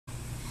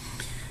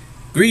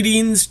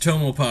Greetings,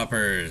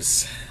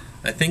 Tomopoppers.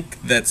 I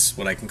think that's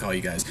what I can call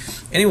you guys.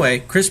 Anyway,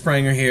 Chris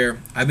Spranger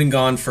here. I've been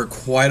gone for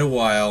quite a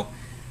while.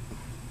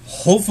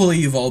 Hopefully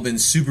you've all been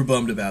super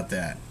bummed about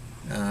that.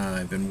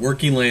 I've been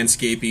working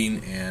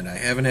landscaping and I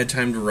haven't had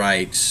time to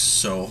write,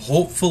 so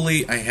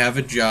hopefully I have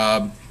a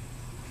job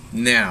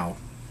now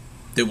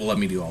that will let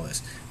me do all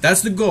this.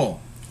 That's the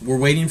goal. We're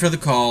waiting for the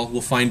call. We'll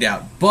find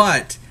out.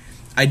 But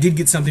I did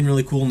get something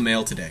really cool in the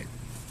mail today.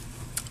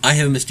 I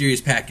have a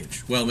mysterious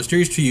package. Well,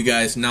 mysterious to you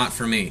guys, not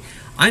for me.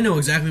 I know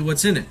exactly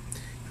what's in it.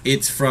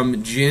 It's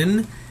from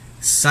Jin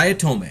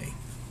Saotome.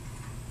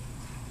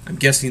 I'm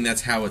guessing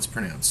that's how it's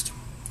pronounced.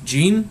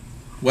 Jin?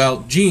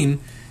 Well,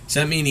 Jin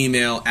sent me an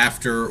email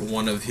after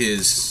one of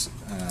his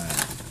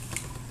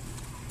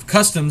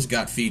customs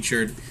got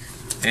featured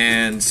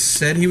and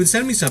said he would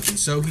send me something.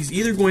 So he's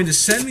either going to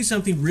send me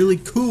something really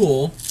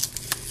cool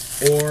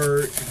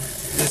or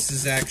this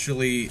is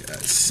actually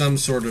some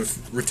sort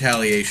of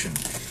retaliation.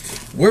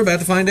 We're about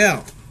to find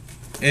out.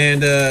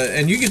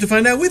 And you get to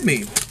find out with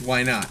me.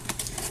 Why not?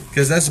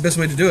 Because that's the best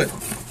way to do it.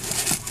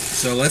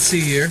 So let's see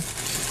here.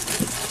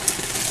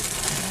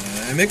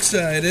 I'm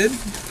excited.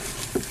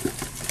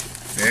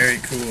 Very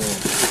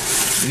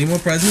cool. Any more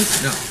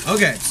presents? No.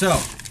 Okay, so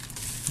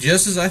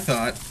just as I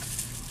thought,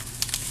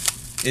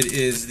 it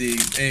is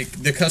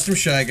the custom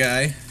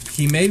Shyguy.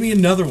 He made me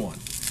another one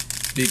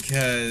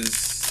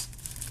because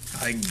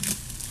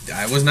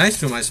I was nice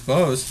to him, I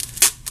suppose.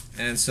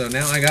 And so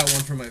now I got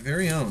one for my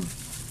very own.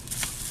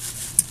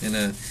 In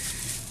a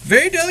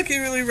very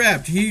delicately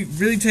wrapped. He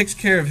really takes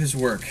care of his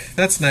work.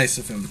 That's nice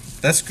of him.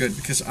 That's good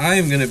because I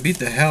am going to beat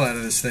the hell out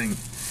of this thing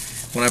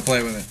when I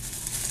play with it.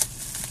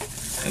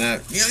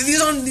 And you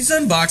know, these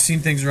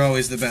unboxing things are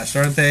always the best,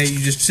 aren't they? You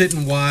just sit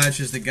and watch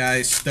as the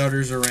guy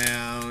stutters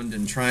around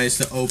and tries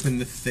to open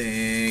the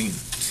thing.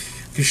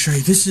 I can show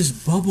you. This is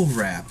bubble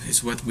wrap,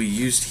 is what we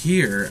used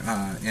here,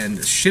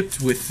 and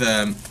shipped with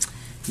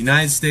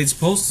United States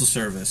Postal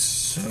Service.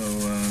 So,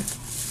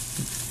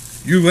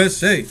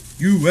 USA,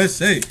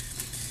 USA.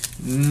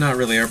 Not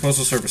really. Our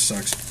Postal Service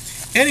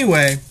sucks.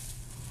 Anyway,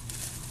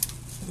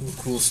 ooh,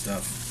 cool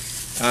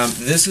stuff.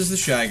 This is the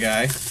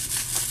Shyguy.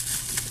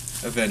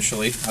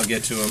 Eventually, I'll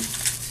get to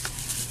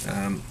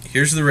him.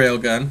 Here's the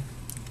railgun.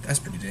 That's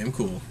pretty damn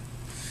cool.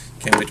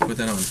 Can't wait to put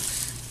that on.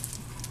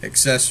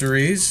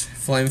 Accessories,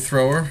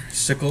 flamethrower,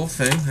 sickle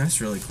thing. That's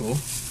really cool.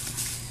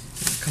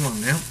 Come on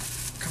now.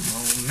 Come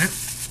on now.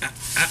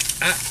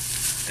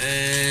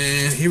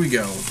 And here we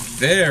go.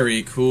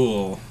 Very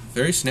cool.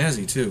 Very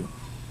snazzy, too.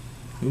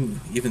 Ooh,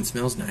 even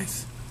smells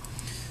nice.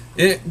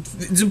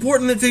 It's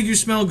important that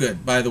figures smell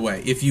good, by the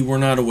way, if you were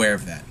not aware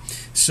of that.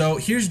 So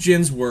here's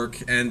Jin's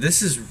work, and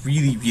this is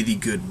really, really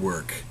good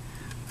work.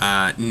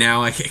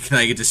 Now I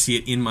get to see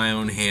it in my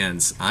own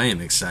hands. I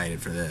am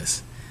excited for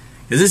this.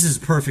 Because this is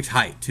perfect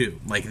height, too.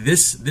 Like,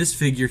 this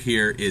figure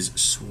here is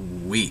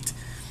sweet.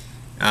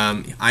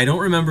 I don't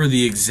remember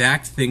the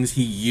exact things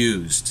he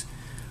used,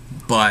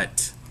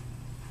 but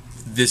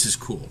this is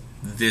cool.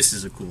 This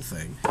is a cool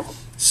thing.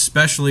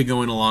 Especially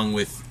going along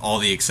with all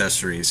the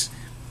accessories.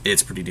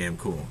 It's pretty damn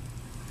cool.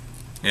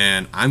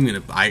 And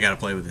I gotta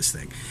play with this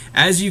thing.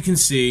 As you can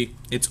see,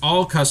 it's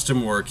all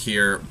custom work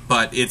here,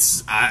 but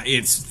it's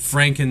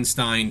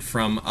Frankenstein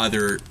from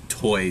other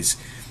toys.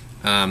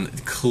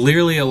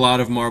 Clearly a lot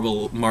of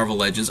Marvel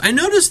Legends. I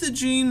noticed that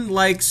Jin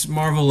likes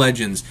Marvel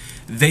Legends.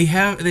 They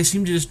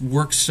seem to just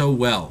work so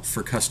well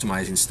for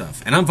customizing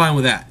stuff, and I'm fine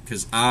with that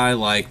because I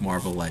like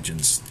Marvel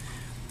Legends.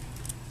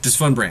 Just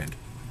fun brand.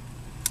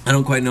 I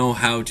don't quite know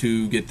how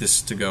to get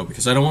this to go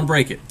because I don't want to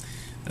break it.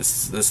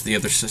 That's the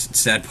other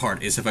sad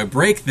part, is if I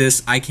break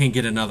this, I can't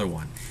get another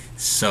one.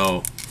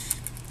 So,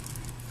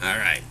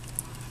 alright.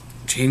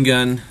 Chain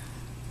gun.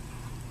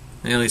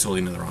 At least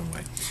holding it the wrong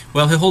way.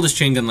 Well, he'll hold his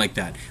chain gun like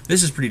that.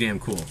 This is pretty damn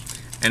cool.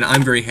 And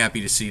I'm very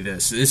happy to see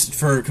this. This,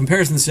 for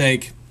comparison's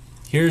sake,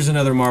 here's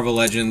another Marvel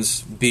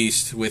Legends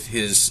beast with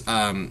his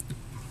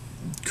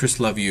Chris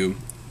Love You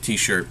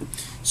t-shirt,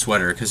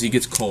 sweater, because he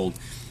gets cold.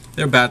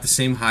 They're about the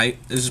same height.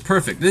 This is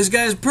perfect. This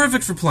guy is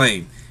perfect for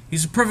playing.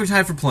 He's a perfect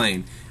height for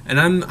playing. And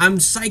I'm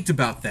psyched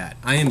about that.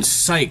 I am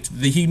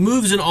psyched. He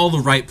moves in all the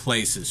right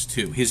places,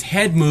 too. His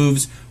head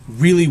moves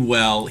really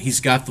well. He's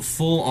got the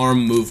full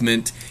arm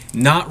movement,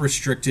 not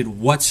restricted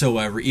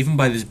whatsoever, even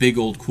by this big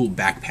old cool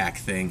backpack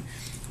thing,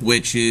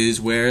 which is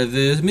where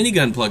the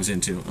minigun plugs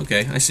into.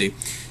 Okay, I see.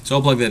 So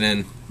I'll plug that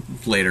in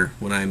later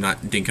when I'm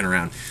not dinking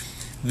around.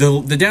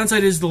 The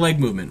downside is the leg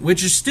movement,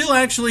 which is still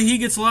actually, he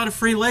gets a lot of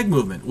free leg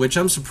movement, which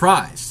I'm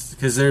surprised.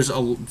 Because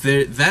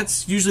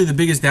that's usually the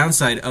biggest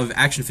downside of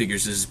action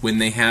figures, is when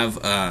they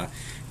have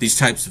these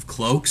types of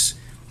cloaks,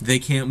 they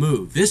can't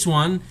move. This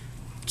one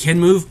can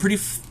move pretty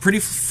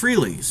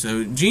freely.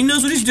 So Jin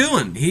knows what he's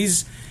doing. He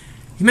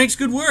makes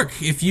good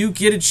work. If you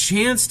get a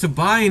chance to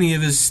buy any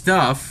of his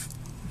stuff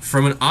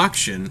from an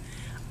auction,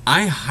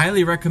 I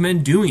highly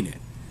recommend doing it.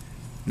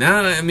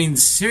 Now, I mean,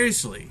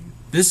 seriously,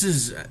 this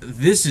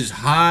is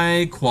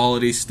high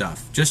quality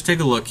stuff. Just take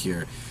a look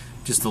here.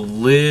 Just the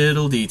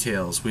little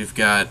details. We've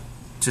got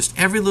just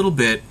every little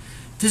bit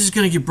This is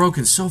going to get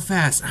broken so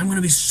fast. I'm going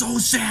to be so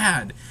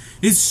sad.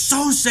 It's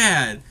so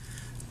sad.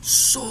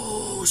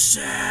 So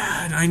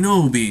sad. I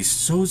know, Beast.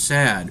 So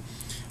sad.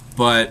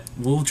 But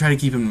we'll try to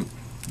keep him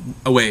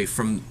away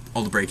from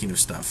all the breaking of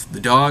stuff. The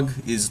dog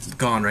is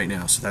gone right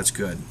now, so that's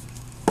good.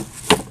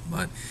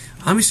 But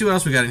let me see what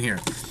else we got in here.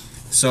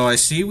 So I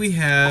see we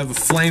have a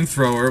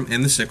flamethrower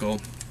and the sickle.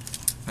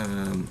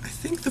 I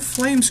think the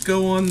flames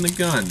go on the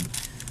gun.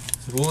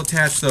 So we'll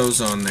attach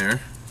those on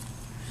there.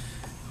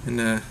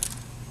 And I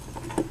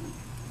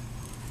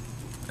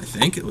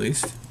think at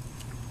least.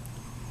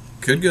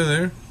 Could go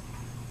there.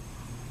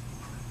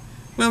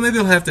 Well, maybe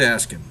I'll have to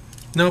ask him.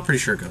 No, pretty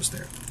sure it goes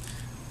there.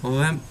 Well,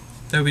 that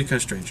would be kind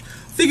of strange.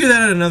 Figure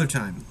that out another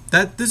time.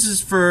 This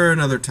is for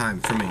another time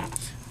for me.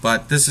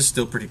 But this is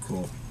still pretty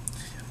cool.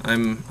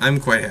 I'm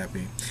quite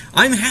happy.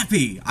 I'm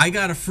happy! I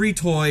got a free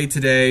toy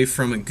today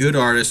from a good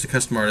artist, a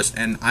custom artist,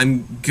 and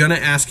I'm gonna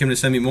ask him to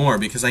send me more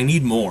because I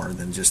need more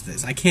than just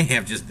this. I can't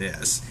have just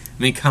this.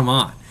 I mean, come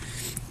on.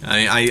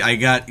 I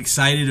got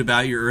excited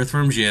about your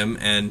Earthworm Jim,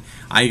 and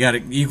I got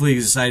equally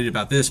excited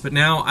about this, but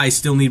now I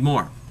still need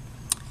more.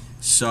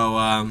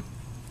 So,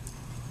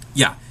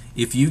 yeah,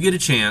 if you get a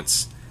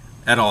chance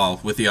at all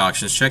with the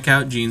auctions, check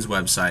out Jin's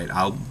website.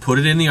 I'll put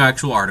it in the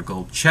actual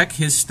article. Check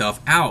his stuff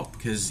out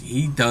because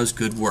he does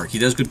good work. He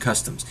does good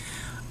customs,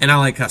 and I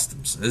like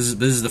customs. This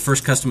is the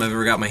first custom I've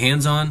ever got my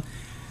hands on.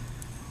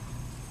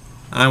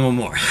 I want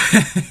more.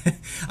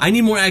 I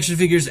need more action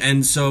figures,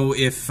 and so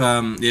if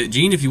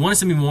Jin, if you want to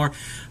send me more,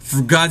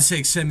 for God's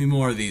sake, send me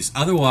more of these.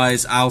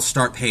 Otherwise, I'll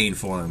start paying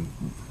for them.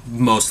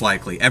 Most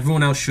likely,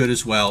 everyone else should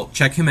as well.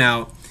 Check him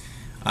out.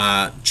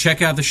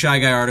 Check out the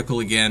Shyguy article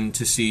again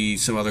to see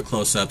some other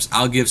close-ups.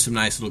 I'll give some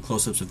nice little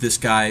close-ups of this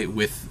guy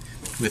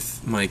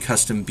with my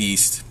custom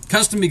beast.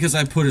 Custom because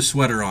I put a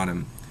sweater on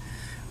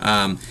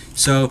him.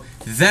 So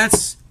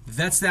that's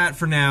that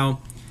for now.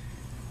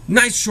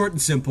 Nice, short,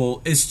 and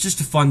simple. It's just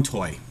a fun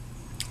toy.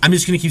 I'm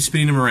just going to keep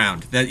spinning him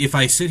around. That if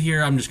I sit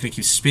here, I'm just going to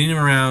keep spinning him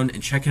around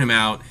and checking him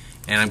out,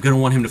 and I'm going to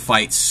want him to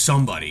fight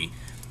somebody,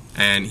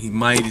 and he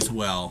might as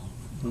well.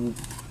 Come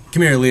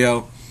here,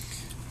 Leo.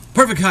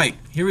 Perfect height.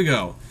 Here we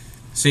go.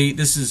 See,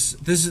 this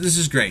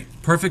is great.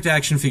 Perfect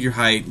action figure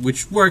height,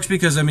 which works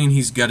because I mean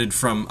he's gutted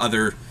from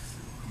other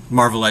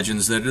Marvel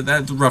Legends that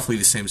are roughly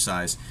the same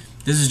size.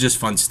 This is just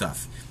fun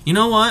stuff. You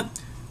know what?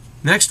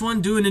 Next one,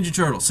 do a Ninja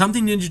Turtle.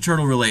 Something Ninja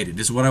Turtle related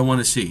is what I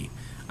want to see.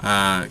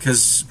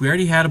 Because we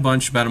already had a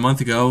bunch about a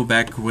month ago,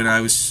 back when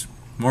I was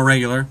more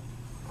regular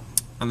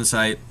on the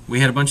site. We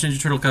had a bunch of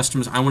Ninja Turtle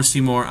customs. I want to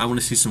see more. I want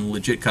to see some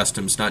legit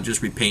customs, not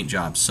just repaint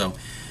jobs. So,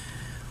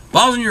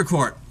 balls in your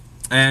court.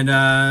 And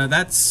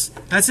that's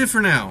it for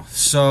now.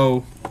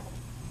 So,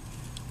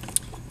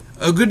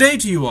 a good day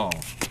to you all.